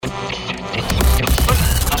For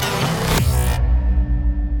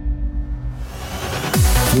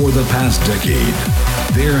the past decade,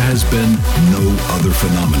 there has been no other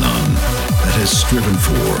phenomenon that has striven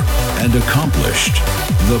for and accomplished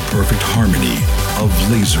the perfect harmony of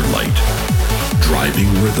laser light, driving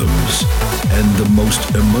rhythms, and the most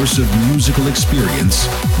immersive musical experience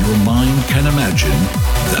your mind can imagine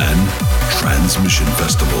than Transmission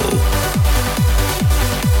Festival.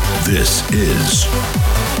 This is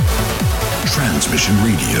Transmission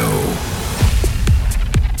Radio.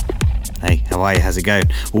 Hey, how are you? How's it going?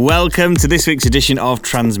 Welcome to this week's edition of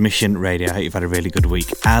Transmission Radio. I hope you've had a really good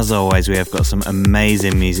week. As always, we have got some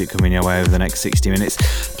amazing music coming your way over the next 60 minutes.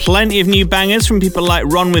 Plenty of new bangers from people like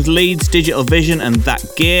Ron with Leeds, Digital Vision and That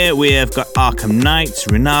Gear. We have got Arkham Knights,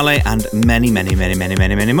 Runale and many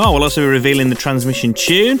more. We'll also be revealing the Transmission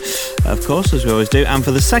tune, of course, as we always do. And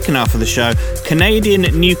for the second half of the show, Canadian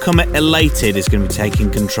newcomer Elated is going to be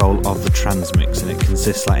taking control of the Transmix, and it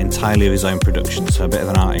consists entirely of his own production, so a bit of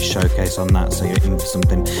an artist showcase on that, so you're in for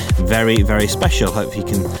something very special. Hope you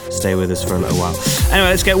can stay with us for a little while. Anyway,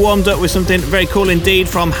 let's get warmed up with something very cool indeed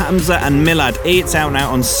from Hamza and Milad. It's out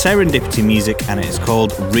now on Serendipity Music and it's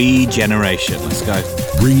called Regeneration. Let's go.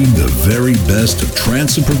 Bringing the very best of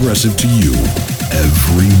trance and progressive to you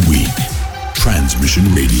every week.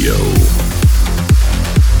 Transmission Radio.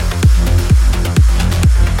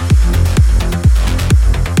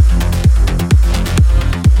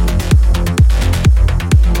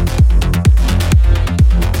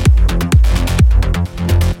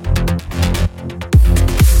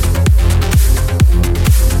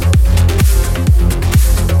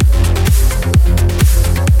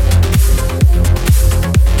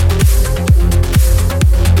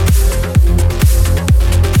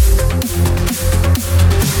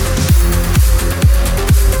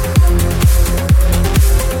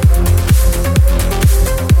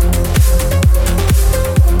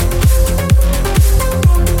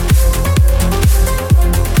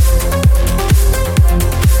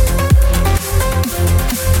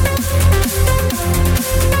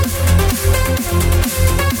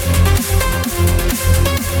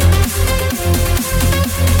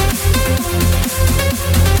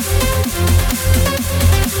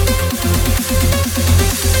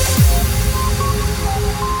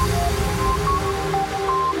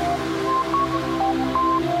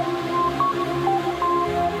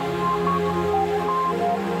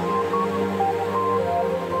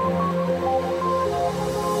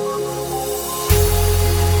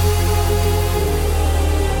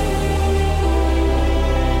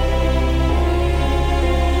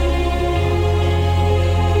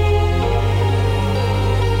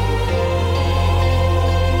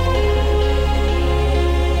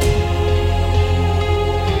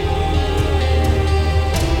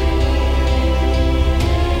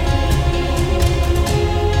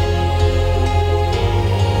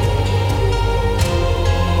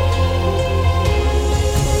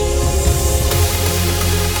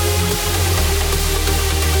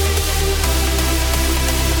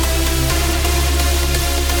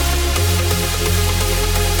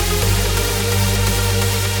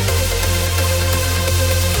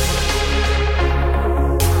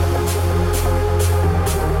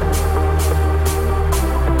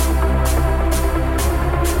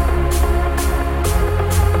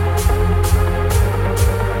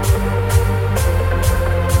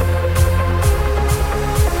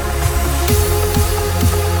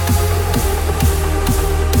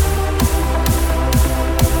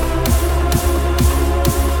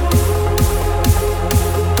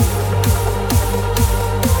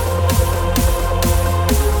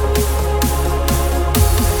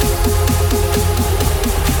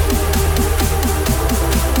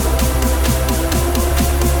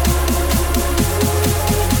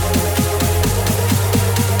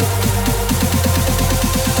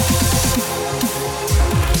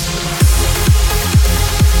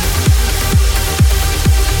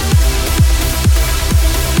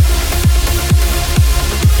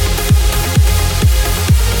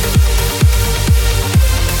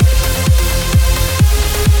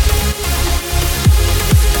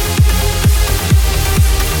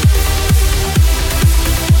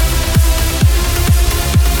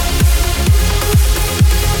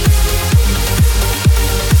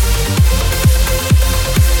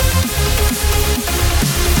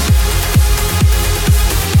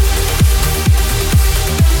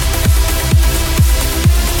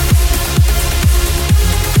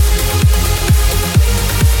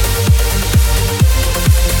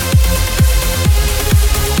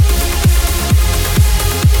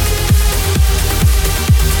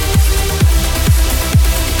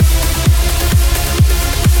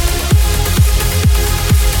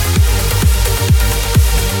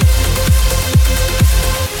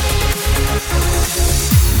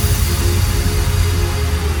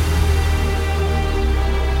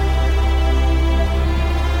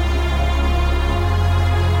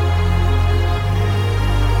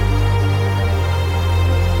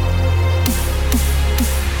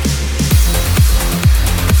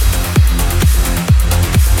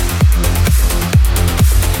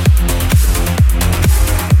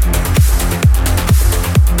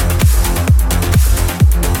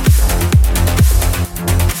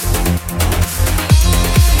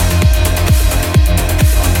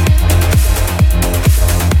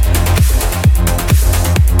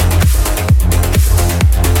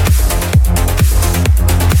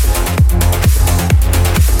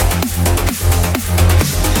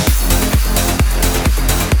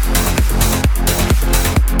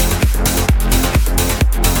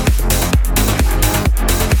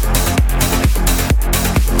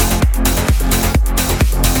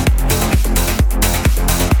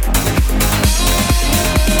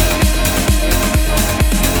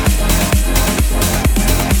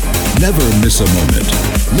 a moment.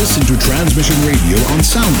 Listen to Transmission Radio on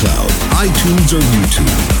SoundCloud, iTunes, or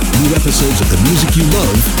YouTube. New episodes of the music you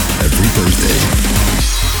love every Thursday.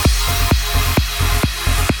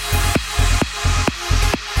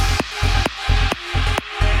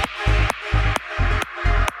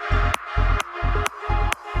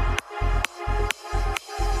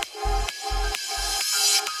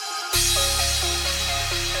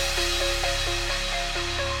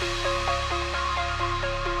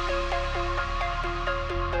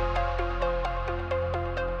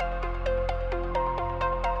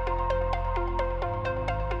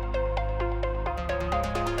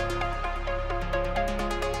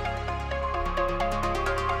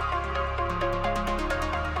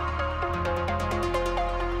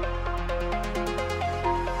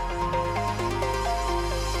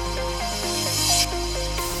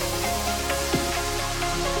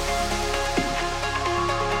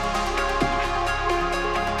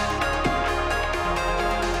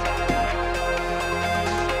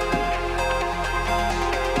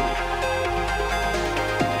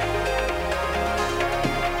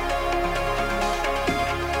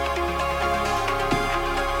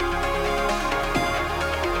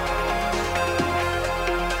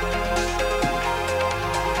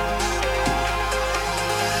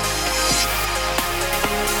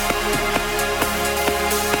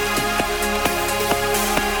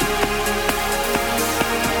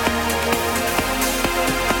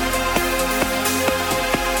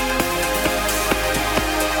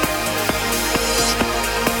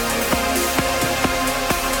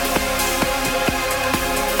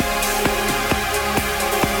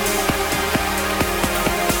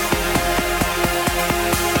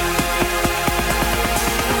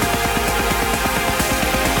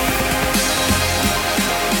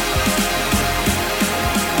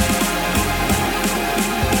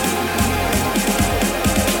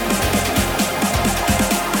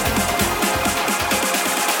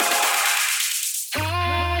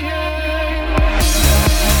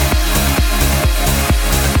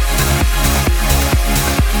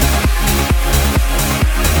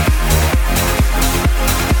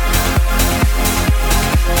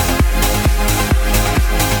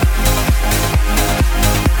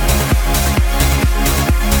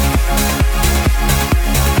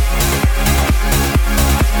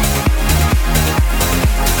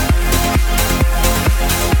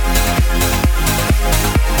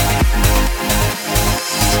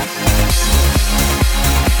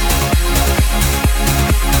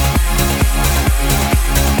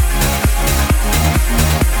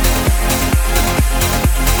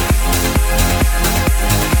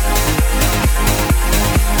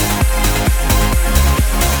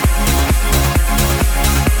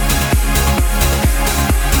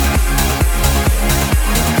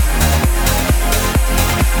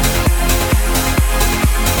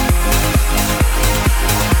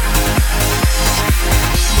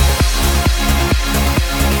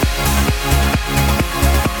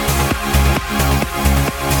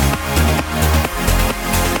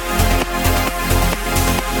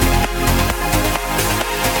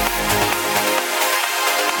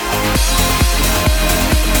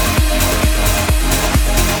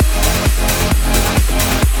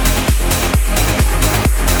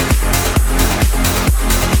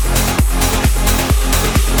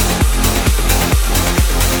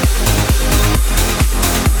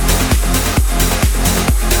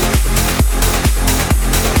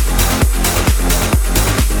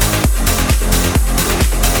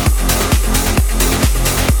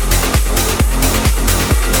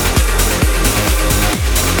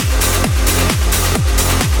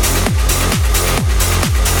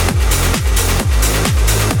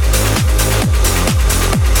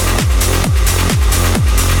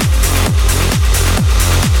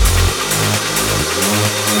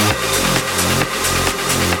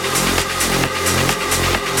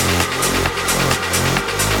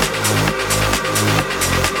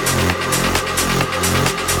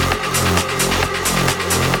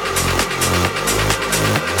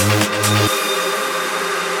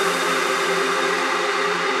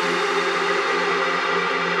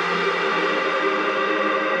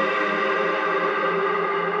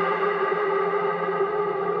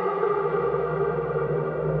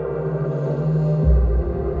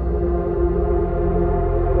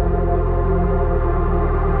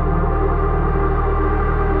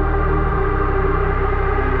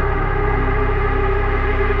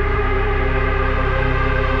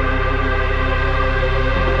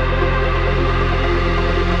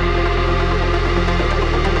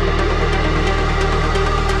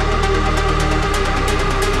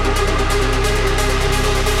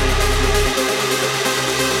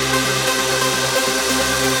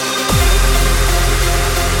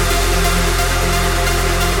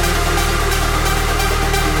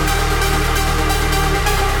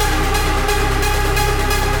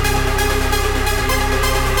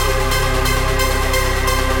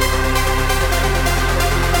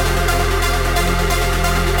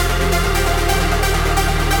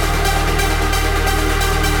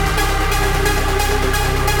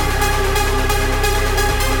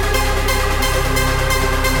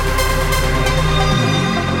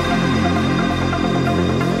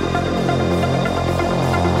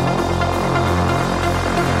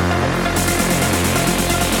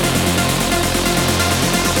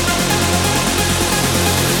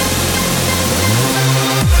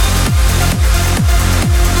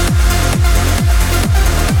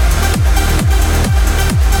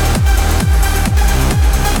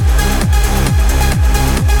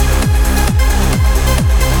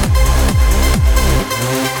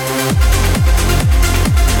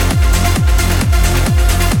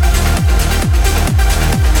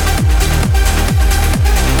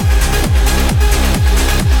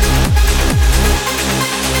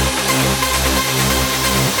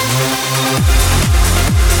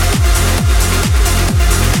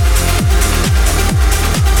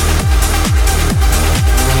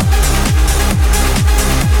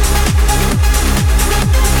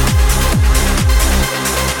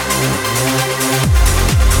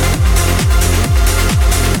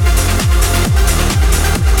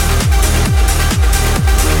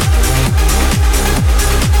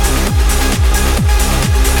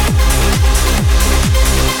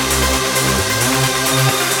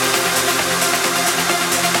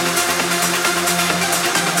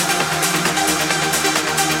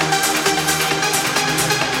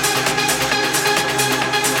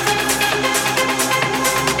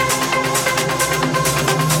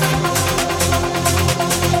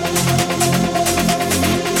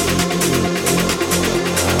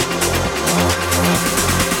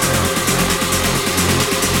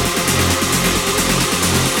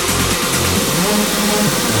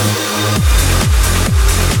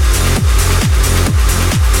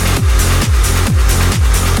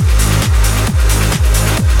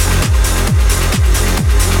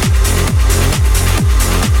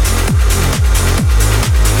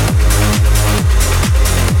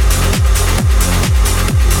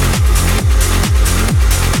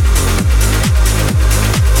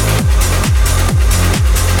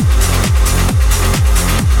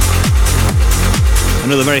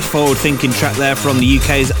 Another very forward-thinking track there from the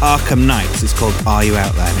UK's Arkham Knights. It's called Are You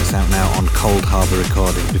Out There, and it's out now on Cold Harbour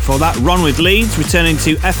Recordings. Before that, Ron with Leeds, returning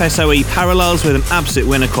to FSOE Parallels with an absolute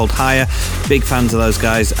winner called Higher. Big fans of those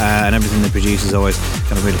guys, and everything they produce is always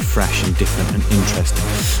kind of really fresh and different and interesting.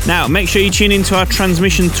 Now, make sure you tune into our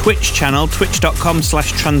Transmission Twitch channel,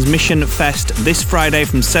 twitch.com/transmissionfest, this Friday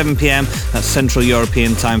from 7pm, that's Central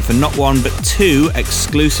European time, for not one but two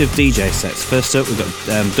exclusive DJ sets. First up, we've got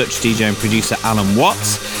Dutch DJ and producer Alan Watts.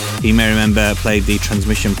 You may remember played the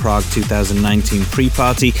Transmission Prague 2019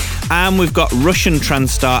 pre-party. And we've got Russian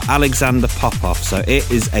trance star Alexander Popov. So it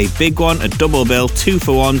is a big one, a double bill, 2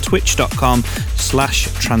 for 1,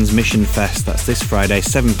 twitch.com/transmissionfest. That's this Friday,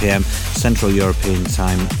 7pm Central European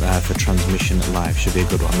time for Transmission Live. Should be a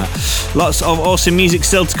good one, that. Lots of awesome music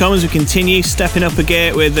still to come as we continue stepping up a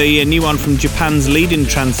gear with a new one from Japan's leading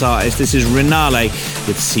trance artist. This is Renale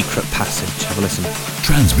with Secret Passage. Have a listen.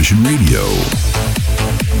 Transmission Radio.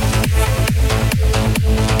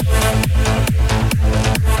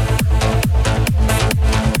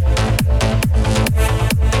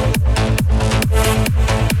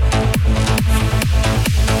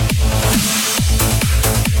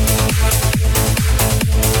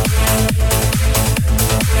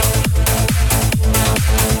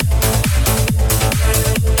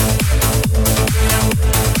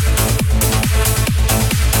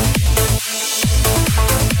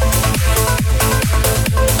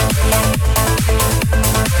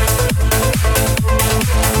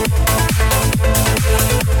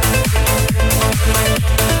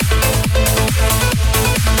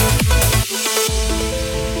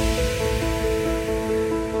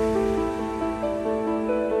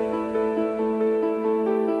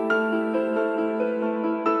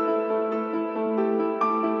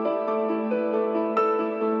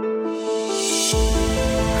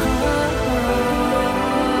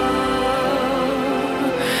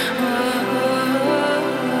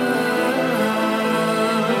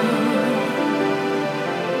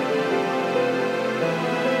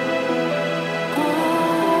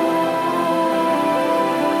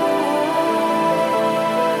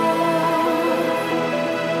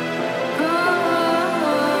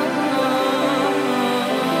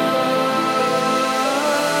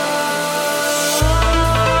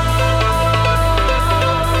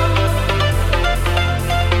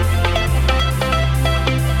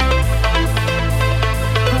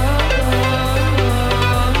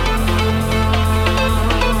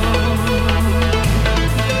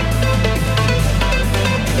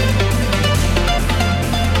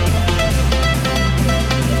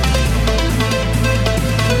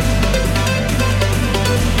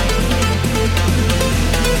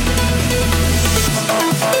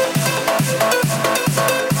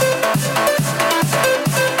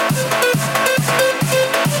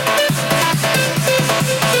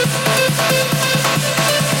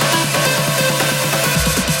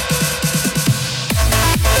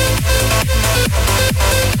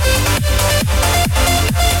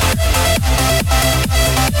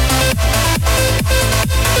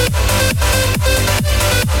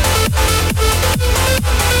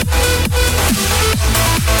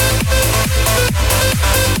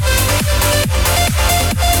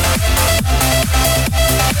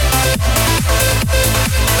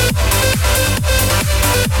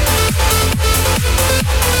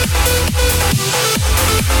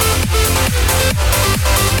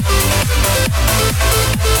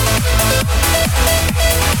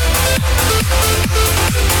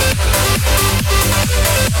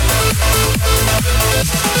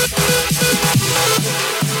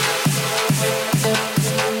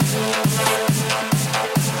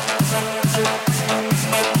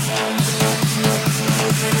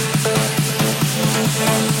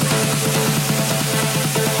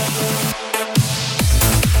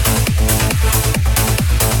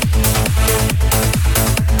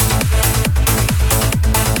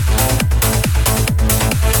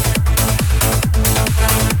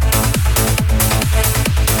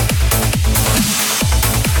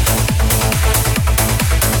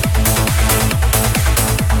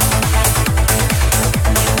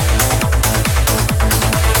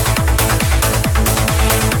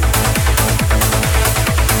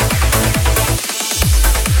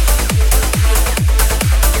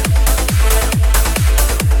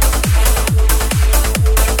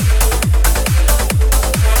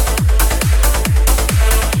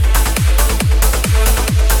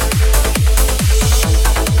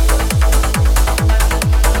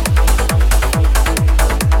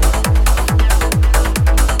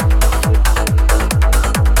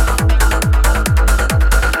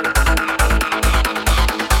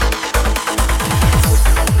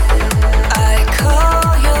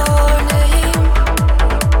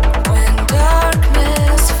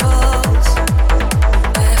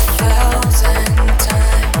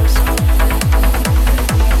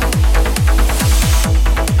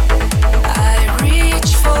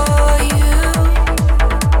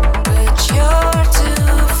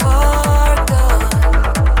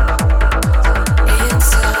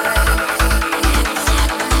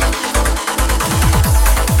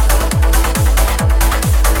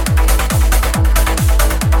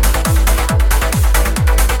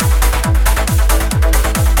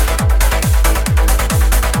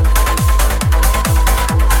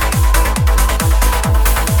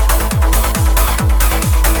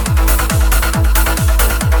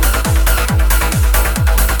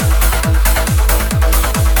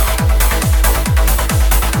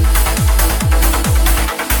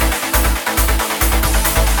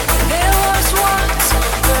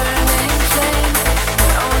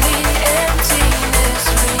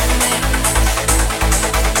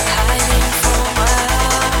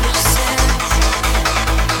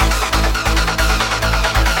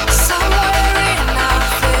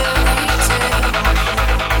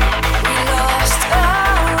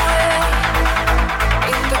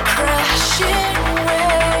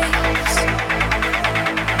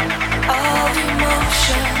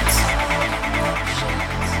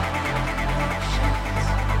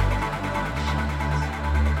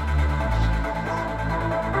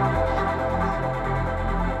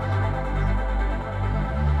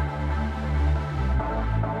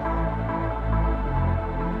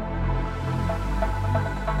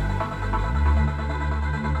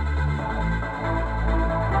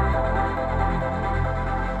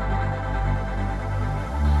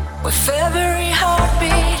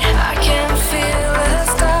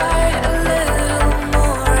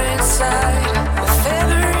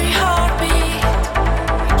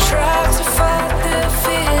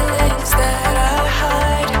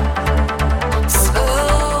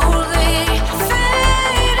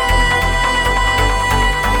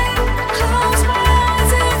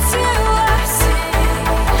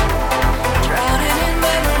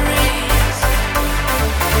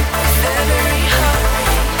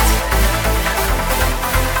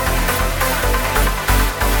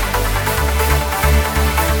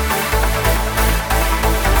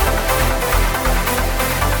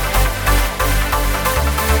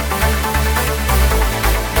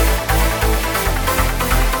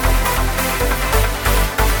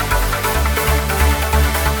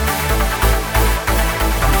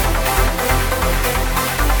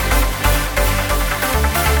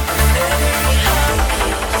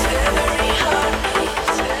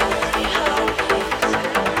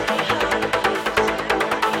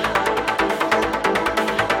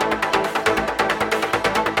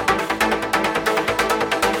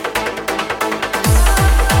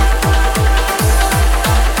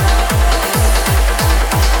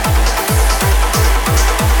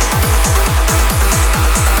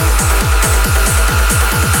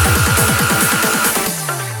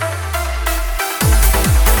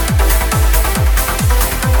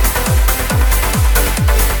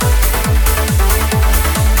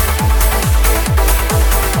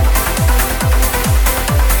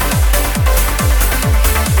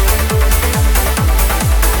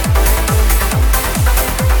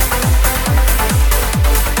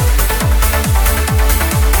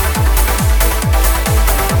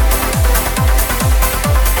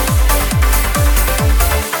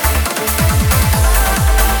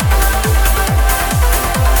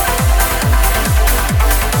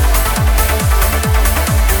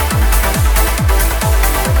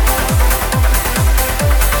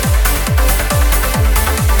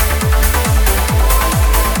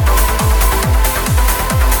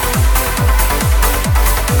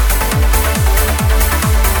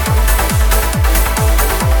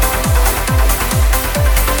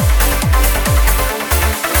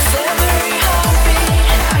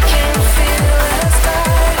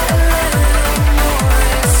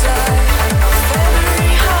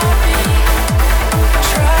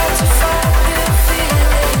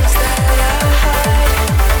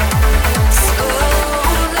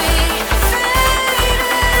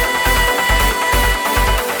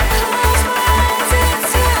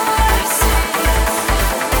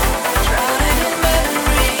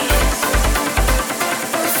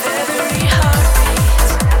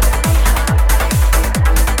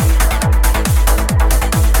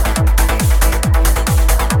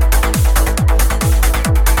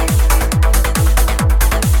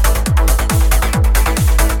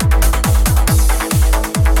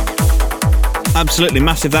 Absolutely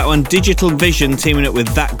massive, that one. Digital Vision teaming up with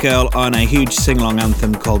That Girl on a huge sing-along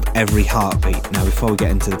anthem called Every Heartbeat. Now, before we get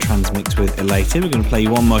into the Transmix with Elated, we're going to play you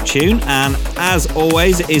one more tune, and as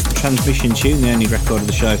always, it is the Transmission tune, the only record of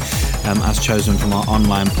the show as chosen from our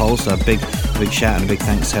online poll. So a big shout and a big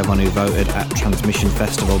thanks to everyone who voted at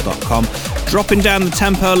transmissionfestival.com. Dropping down the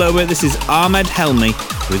tempo a little bit, this is Ahmed Helmy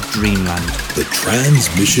with Dreamland. The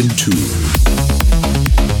Transmission tune.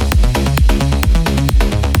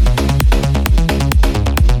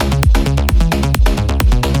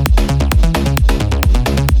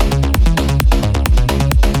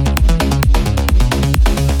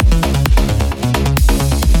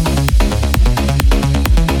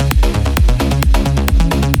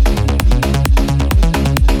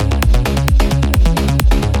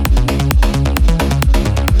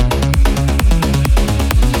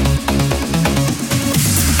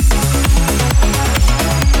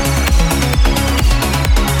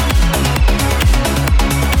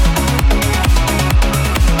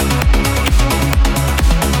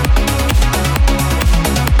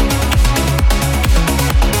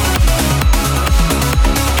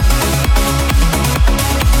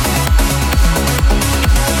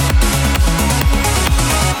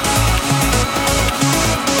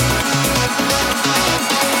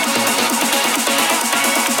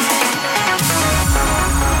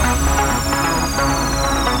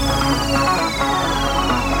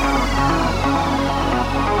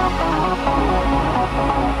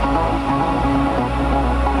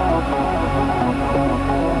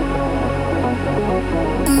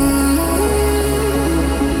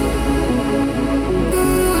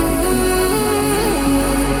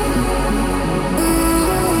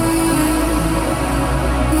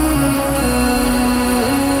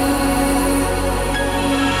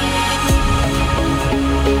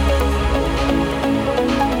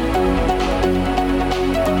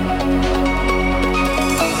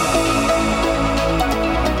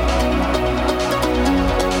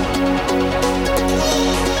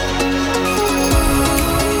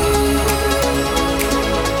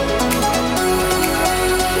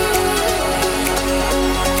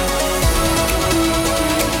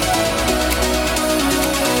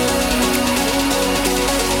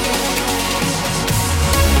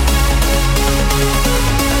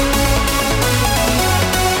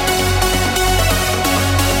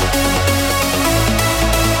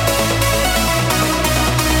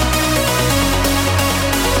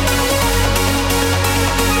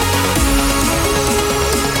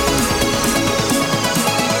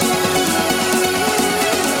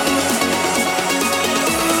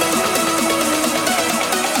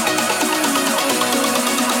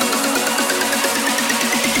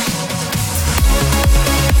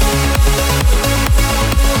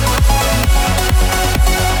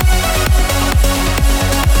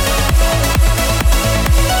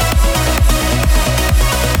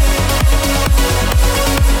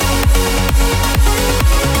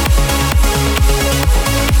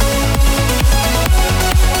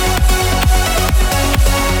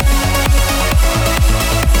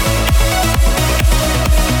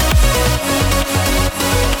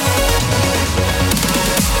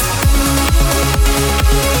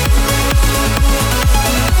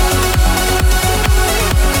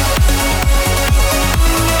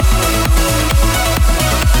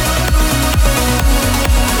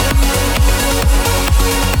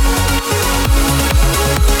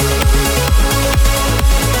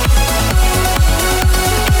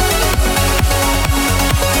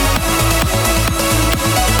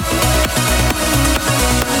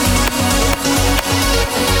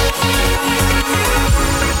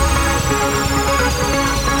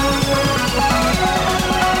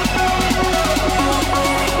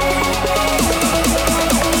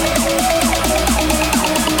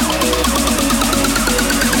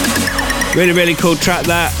 Really, really cool track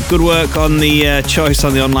that. Good work on the choice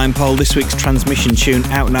on the online poll. This week's Transmission tune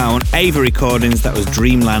out now on Ava Recordings. That was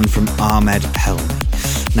Dreamland from Ahmed Helmy.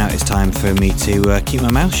 Now it's time for me to keep my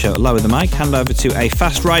mouth shut, lower the mic, hand over to a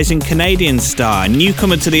fast-rising Canadian star.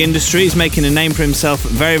 Newcomer to the industry, he's making a name for himself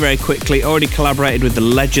very, very quickly. Already collaborated with the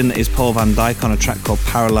legend that is Paul van Dyk on a track called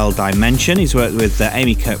Parallel Dimension. He's worked with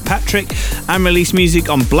Amy Kirkpatrick and released music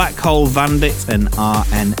on Black Hole Bandit and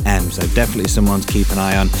RNM. So definitely someone to keep an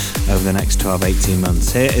eye on over the next 12-18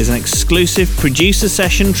 months. Here is an exclusive producer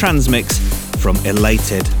session transmix from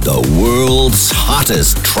Elated. The world's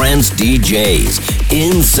hottest trance DJs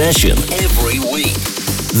in session every week.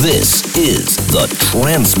 This is the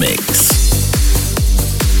Transmix.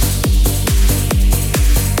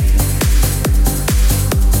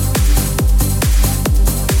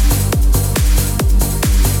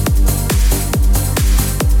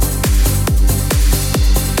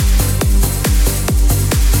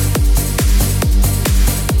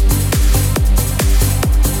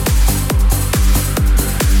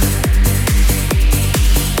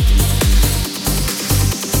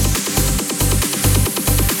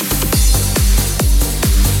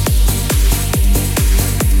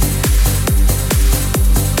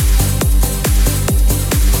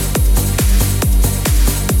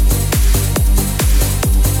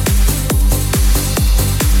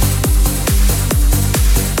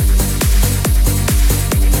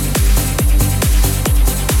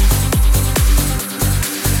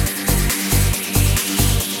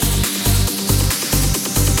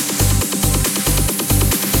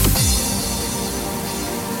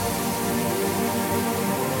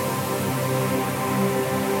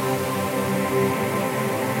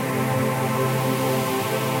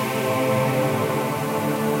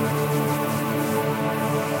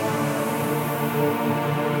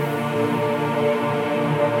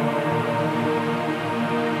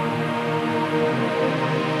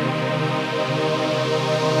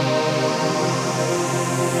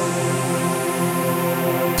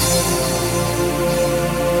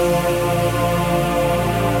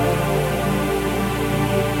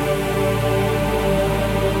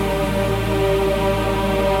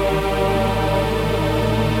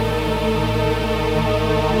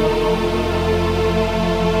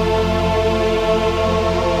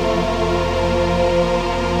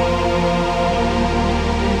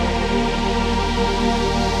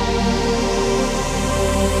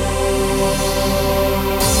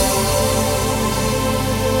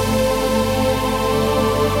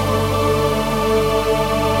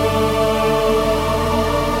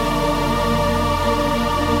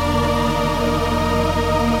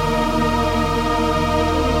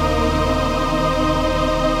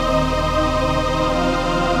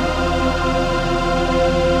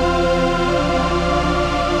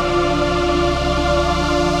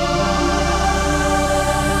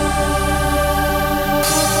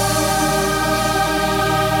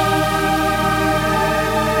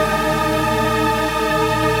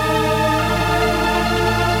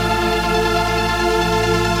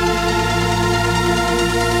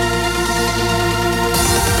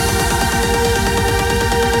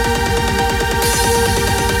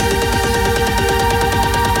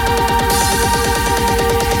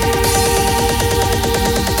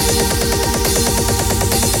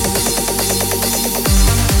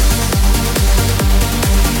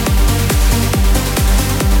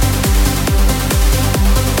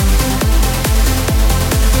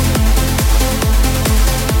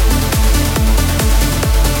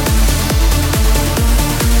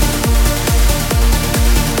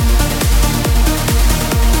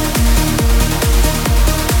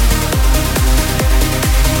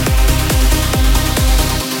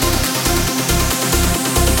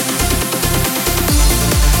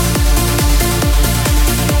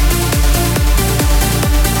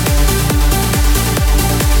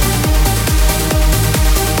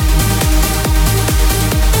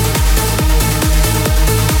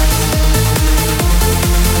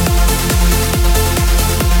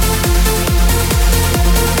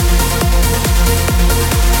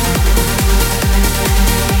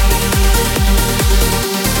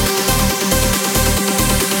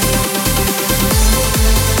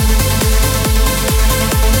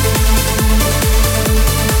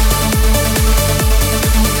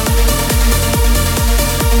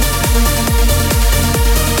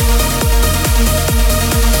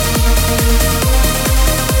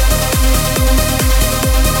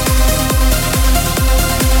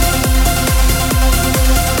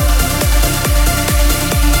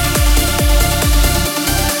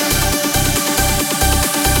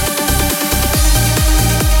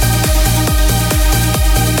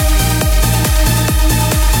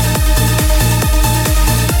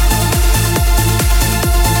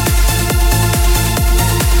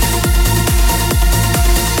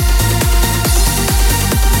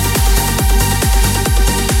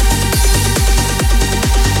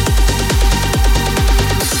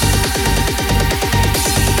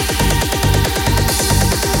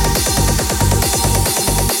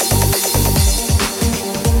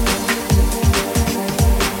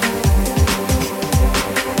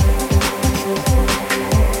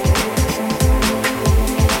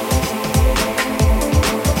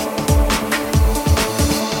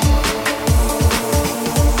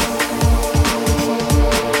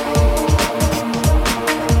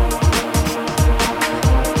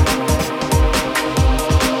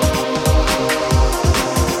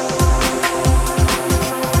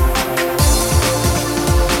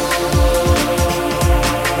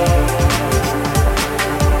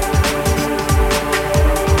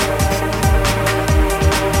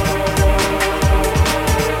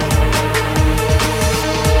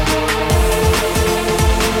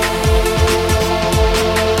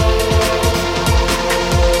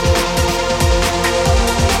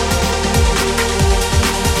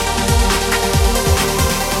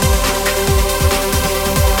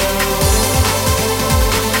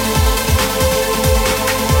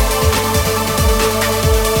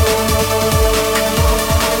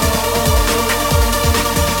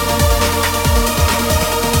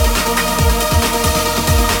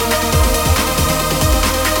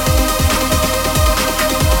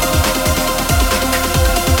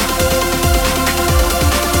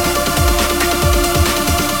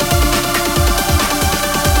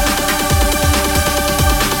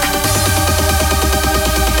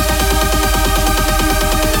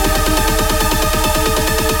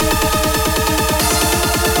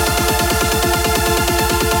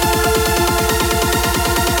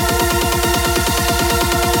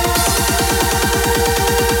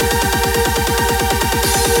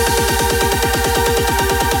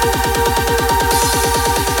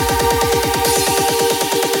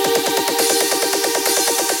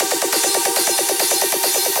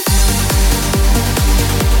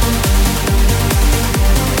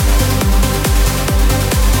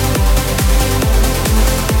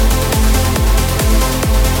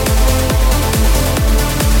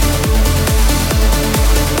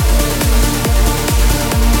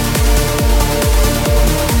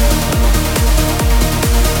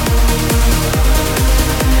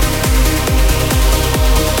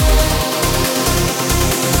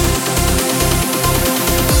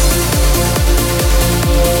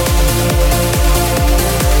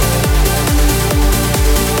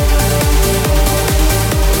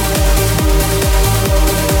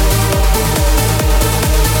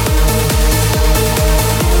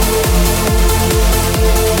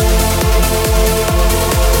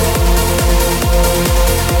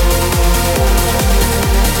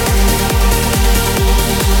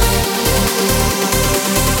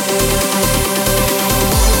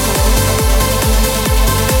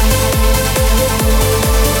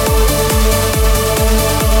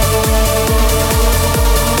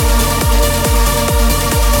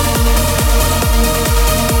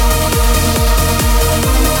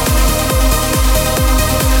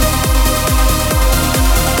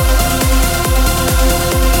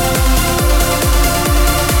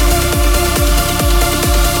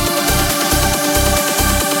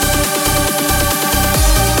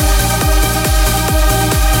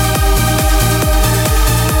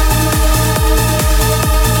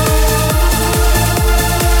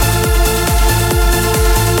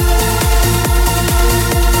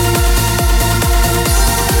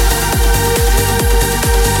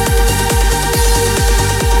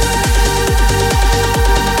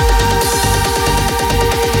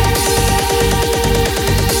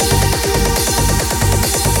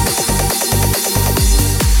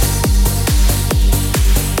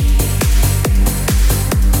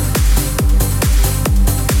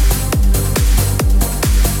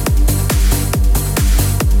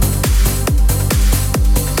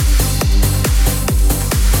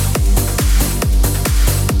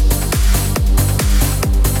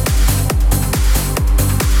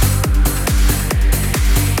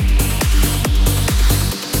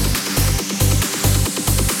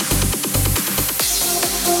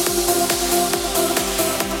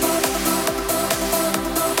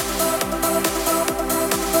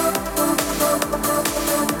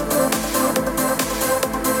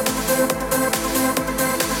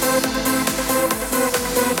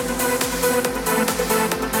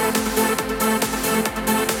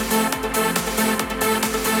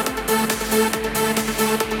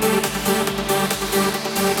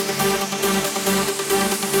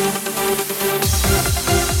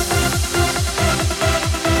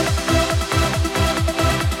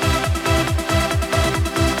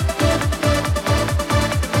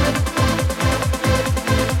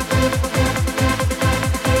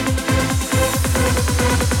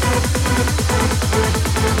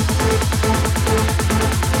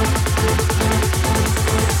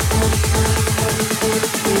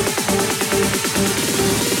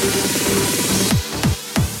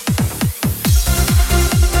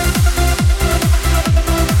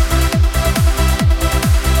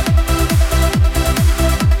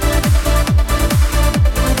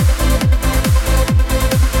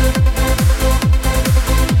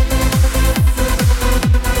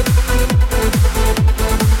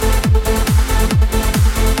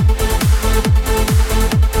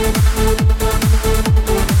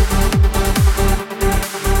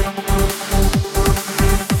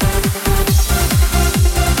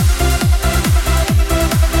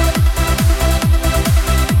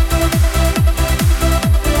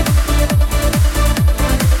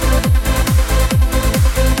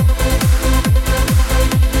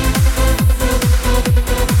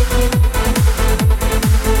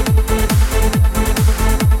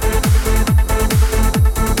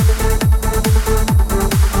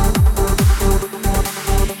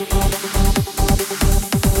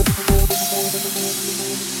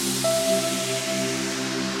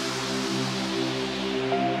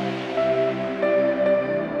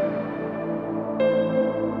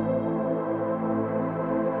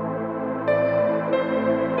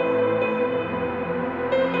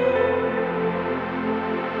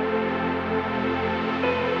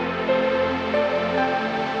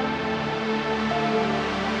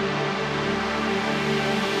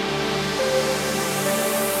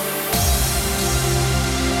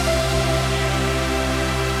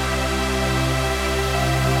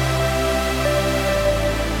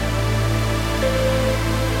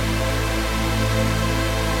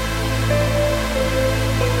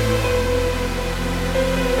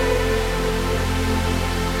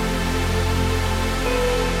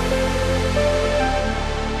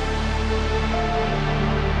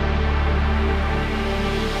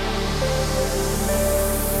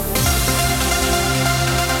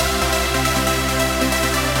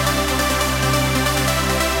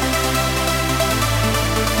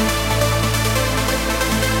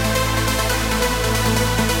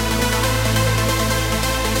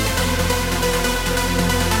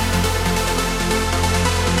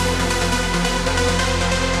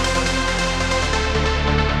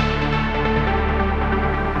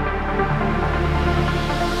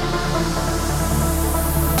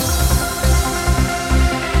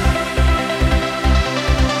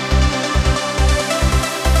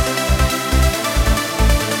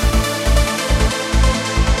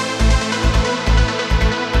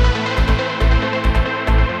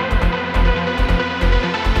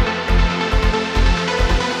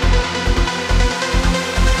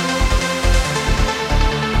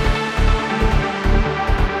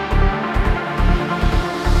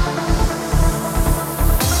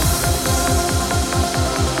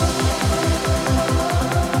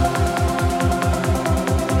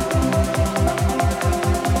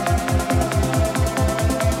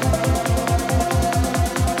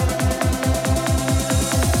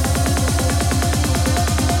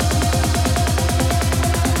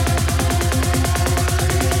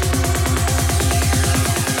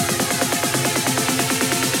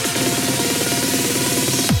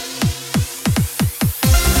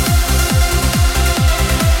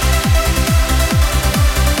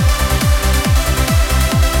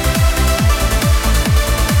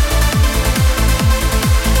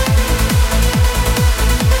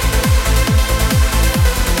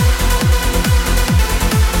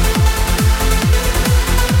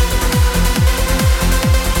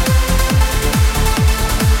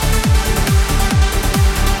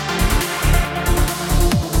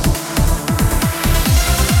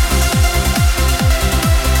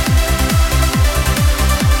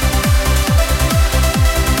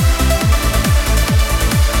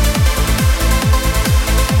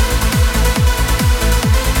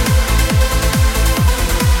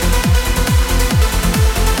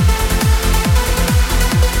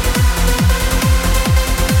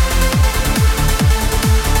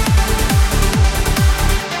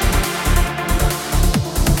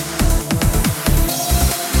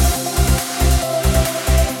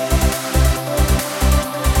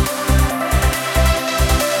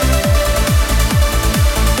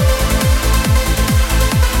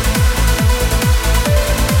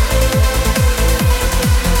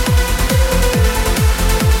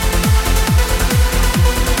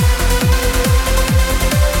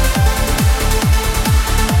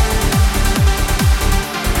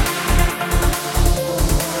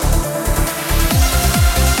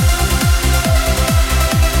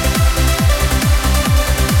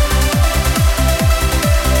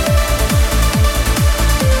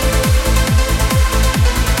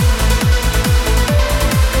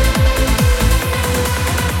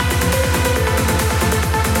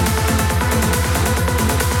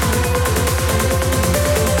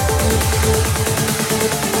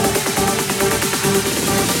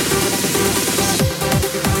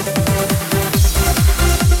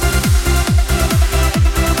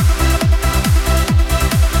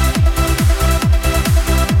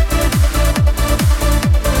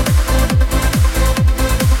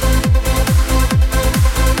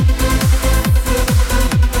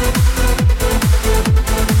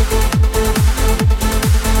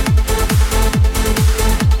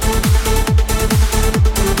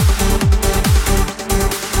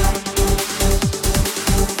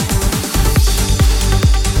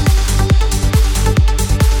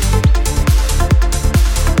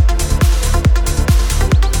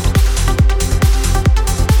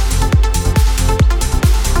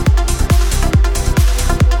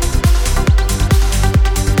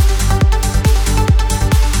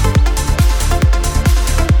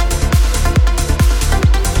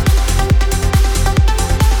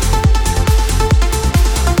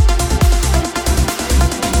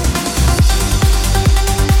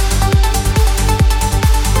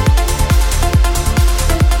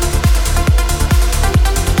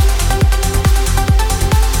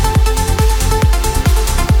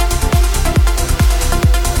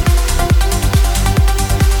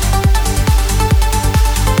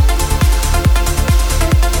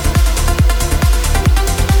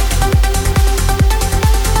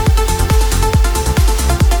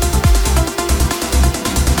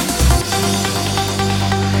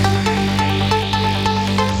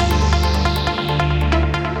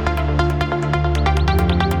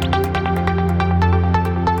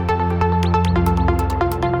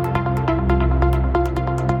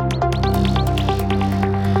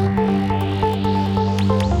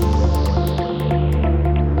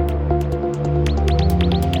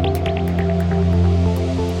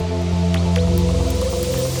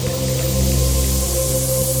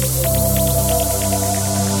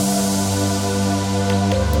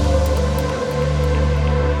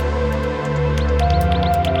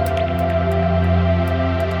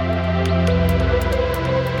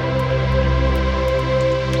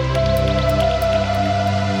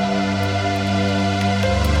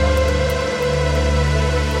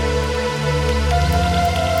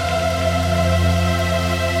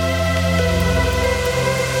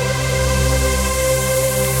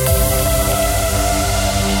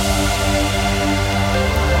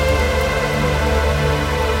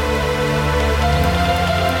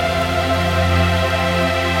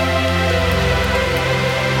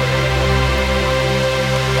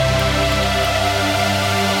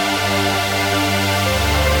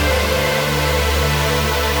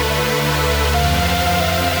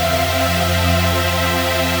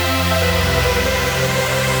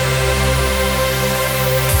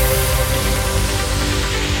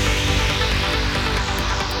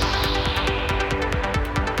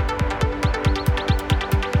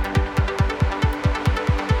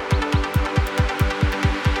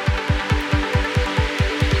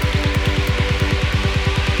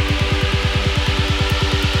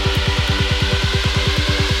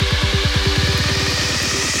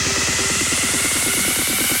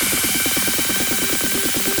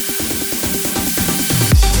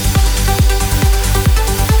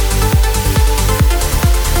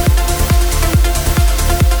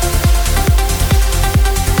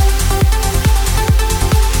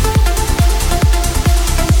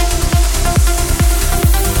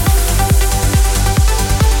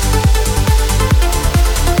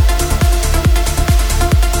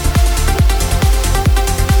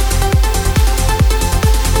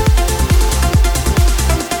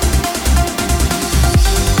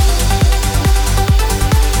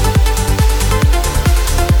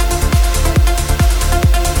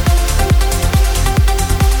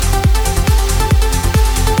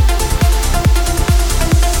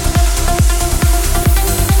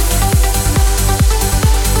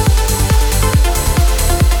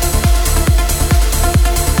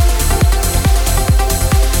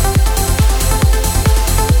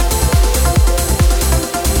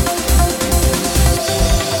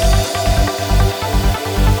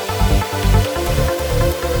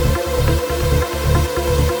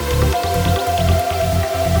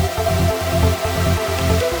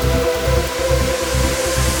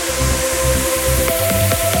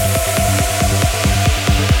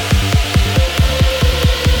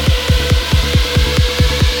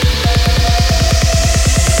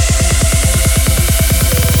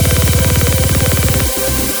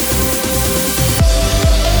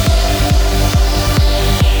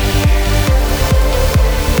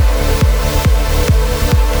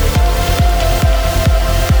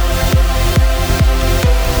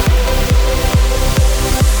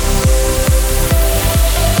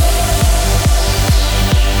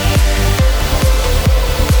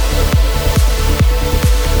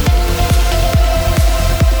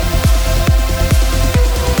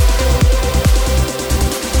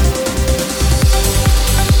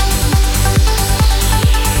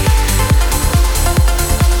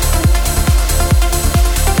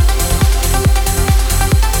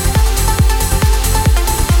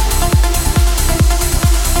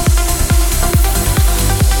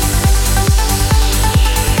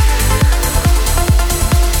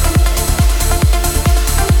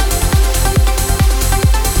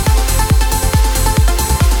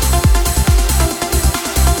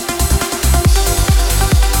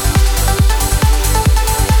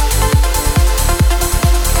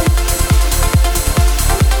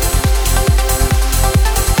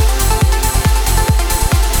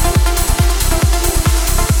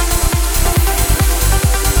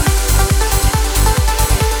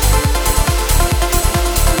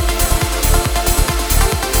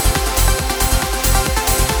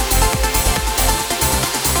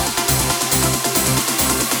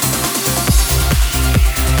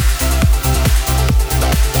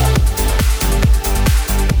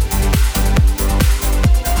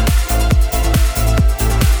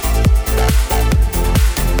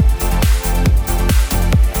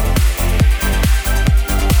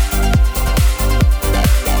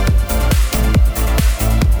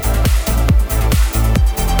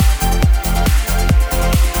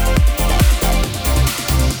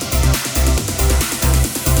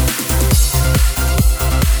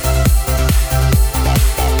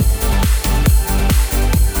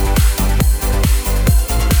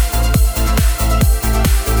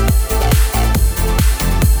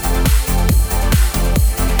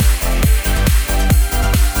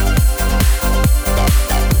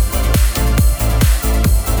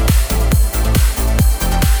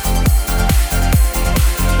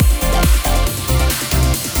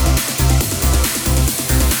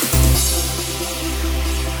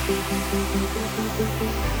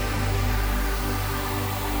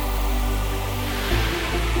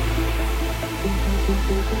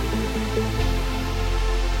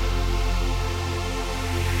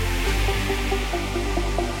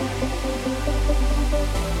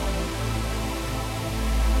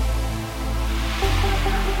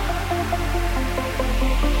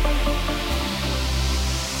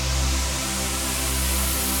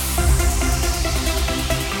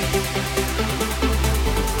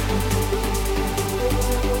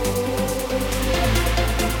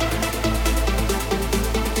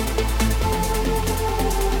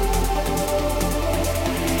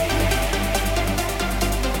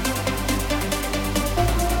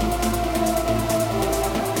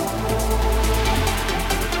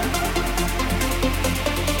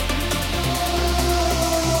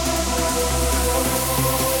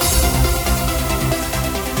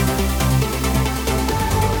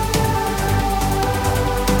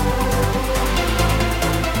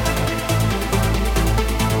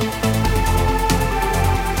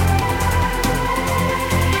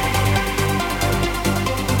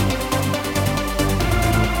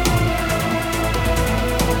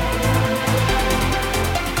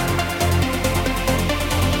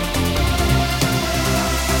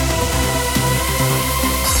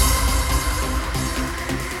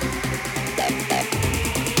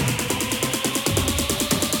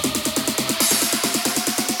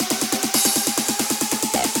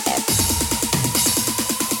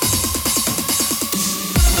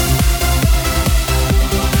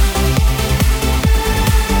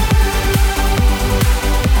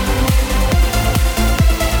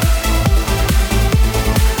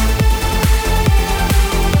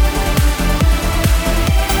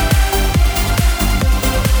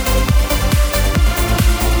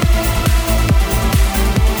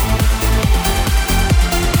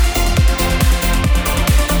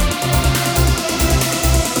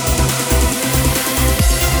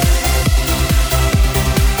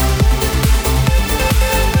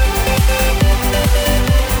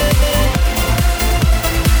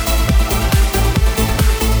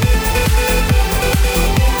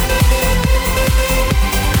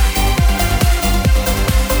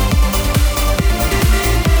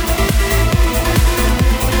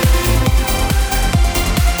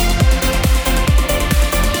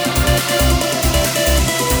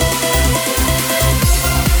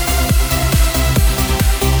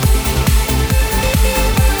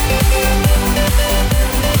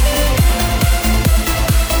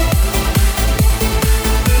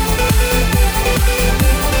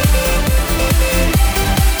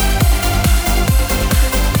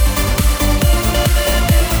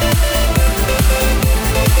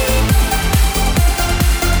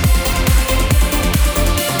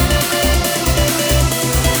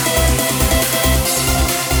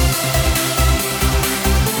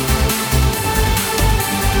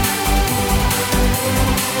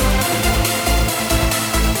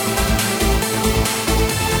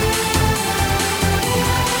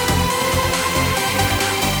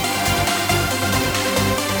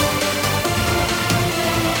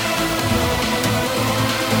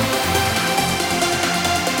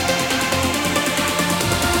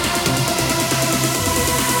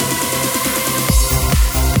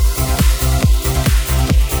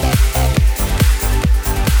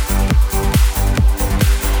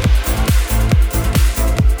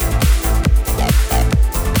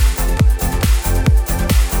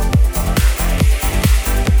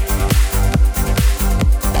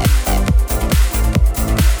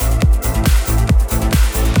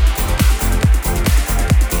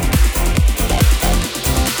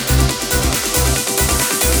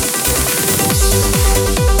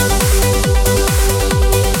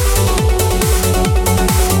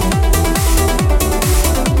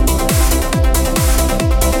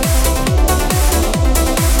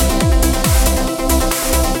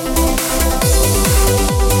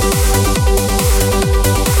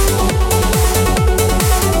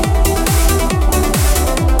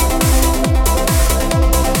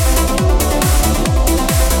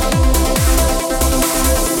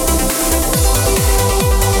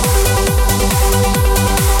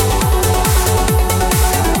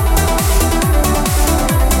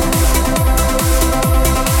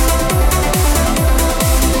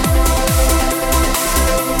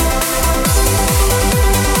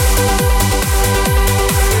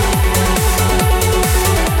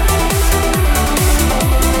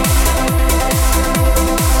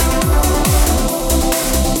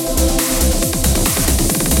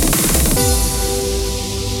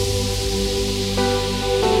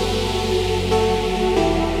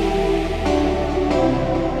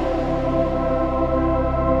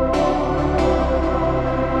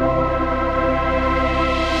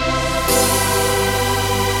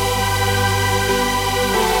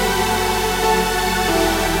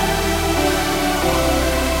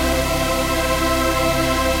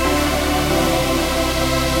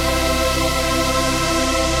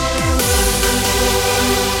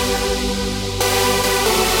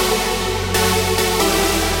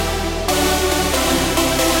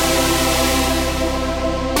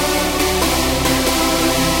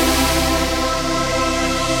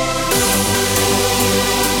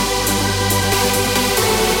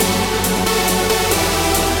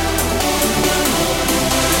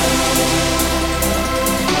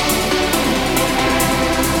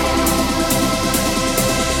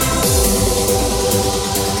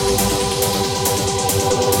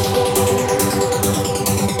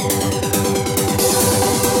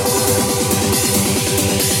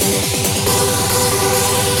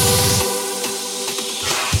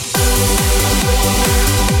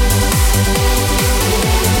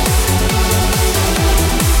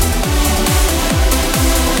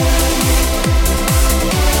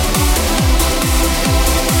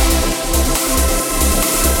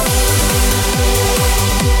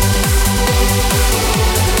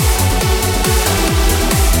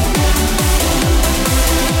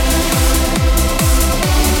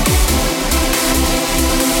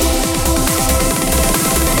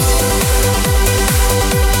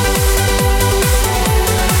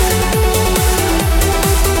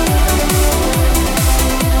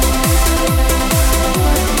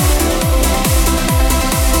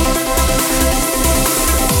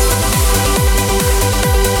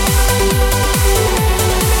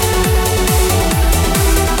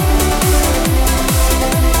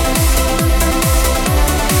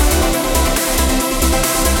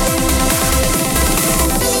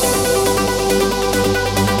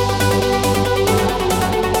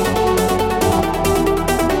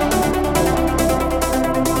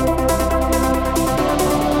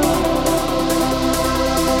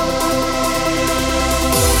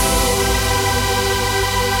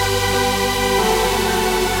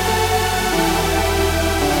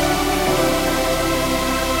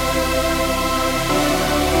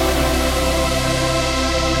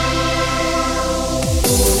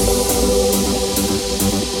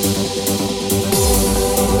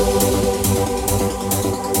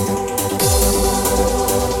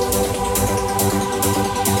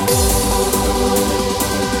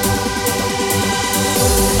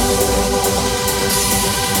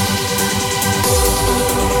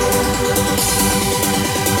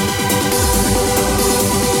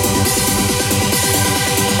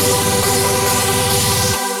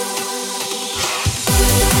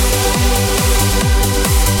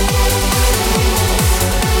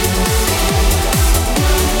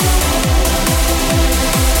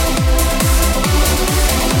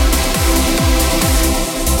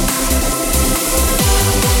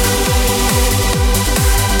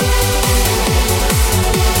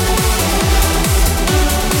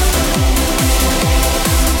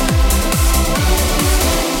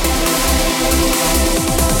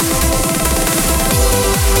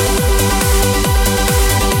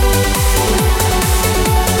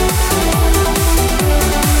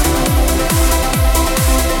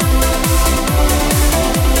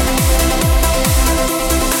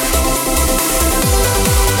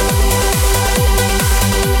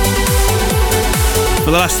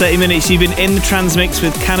 For the last 30 minutes, you've been in the Transmix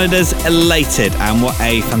with Canada's Elated, and what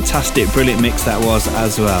a fantastic, brilliant mix that was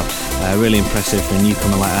as well. Really impressive for a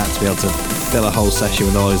newcomer like that to be able to fill a whole session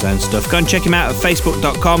with all his own stuff. Go and check him out at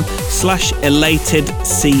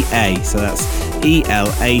facebook.com/ElatedCA. So that's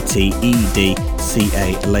ELATEDCA,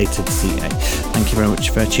 Elated CA. Thank you very much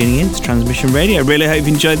for tuning in to Transmission Radio. I really hope you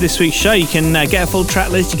enjoyed this week's show. You can get a full track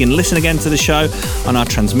list. You can listen again to the show on our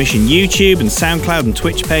Transmission YouTube and SoundCloud and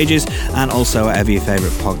Twitch pages, and also whatever your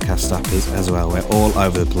favourite podcast app is as well. We're all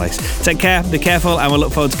over the place. Take care, be careful, and we'll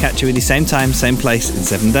look forward to catching you with you same time, same place in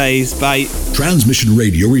 7 days. Bye. Transmission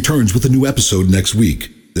Radio returns with a new episode next week.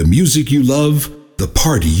 The music you love, the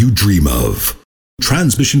party you dream of.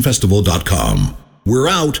 TransmissionFestival.com. We're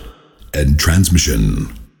out, and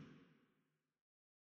Transmission.